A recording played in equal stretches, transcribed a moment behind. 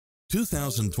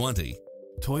2020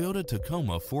 Toyota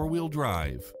Tacoma 4-wheel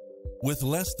drive. With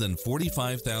less than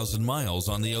 45,000 miles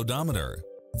on the odometer,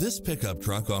 this pickup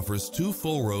truck offers 2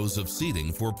 full rows of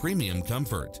seating for premium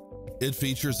comfort. It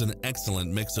features an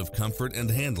excellent mix of comfort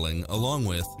and handling, along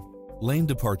with lane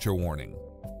departure warning,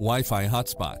 Wi-Fi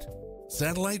hotspot,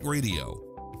 satellite radio,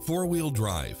 4-wheel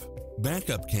drive,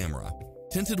 backup camera,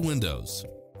 tinted windows,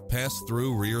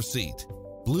 pass-through rear seat,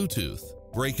 Bluetooth,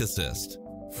 brake assist,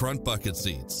 front bucket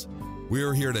seats.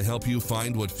 We're here to help you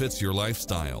find what fits your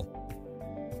lifestyle.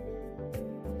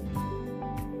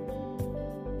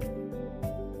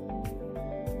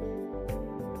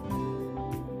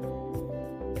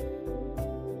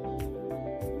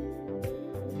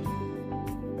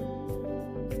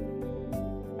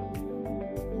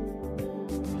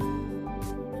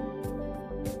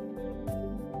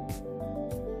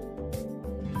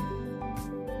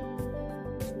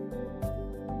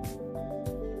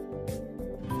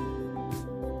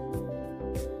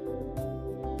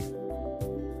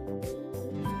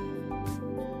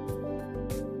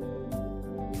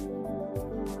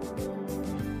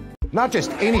 Not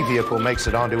just any vehicle makes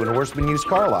it onto an Ourisman used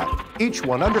car lot. Each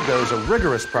one undergoes a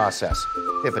rigorous process.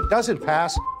 If it doesn't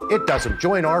pass, it doesn't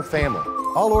join our family.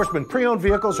 All Ourisman pre-owned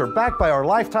vehicles are backed by our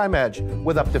Lifetime Edge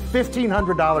with up to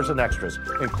 $1,500 in extras,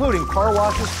 including car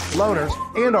washes, loaners,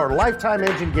 and our Lifetime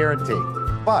Engine Guarantee.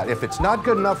 But if it's not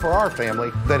good enough for our family,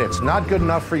 then it's not good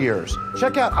enough for yours.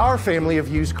 Check out our family of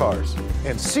used cars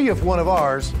and see if one of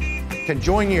ours can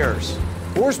join yours.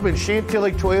 Ourisman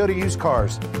Chantilly Toyota used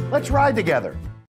cars. Let's ride together.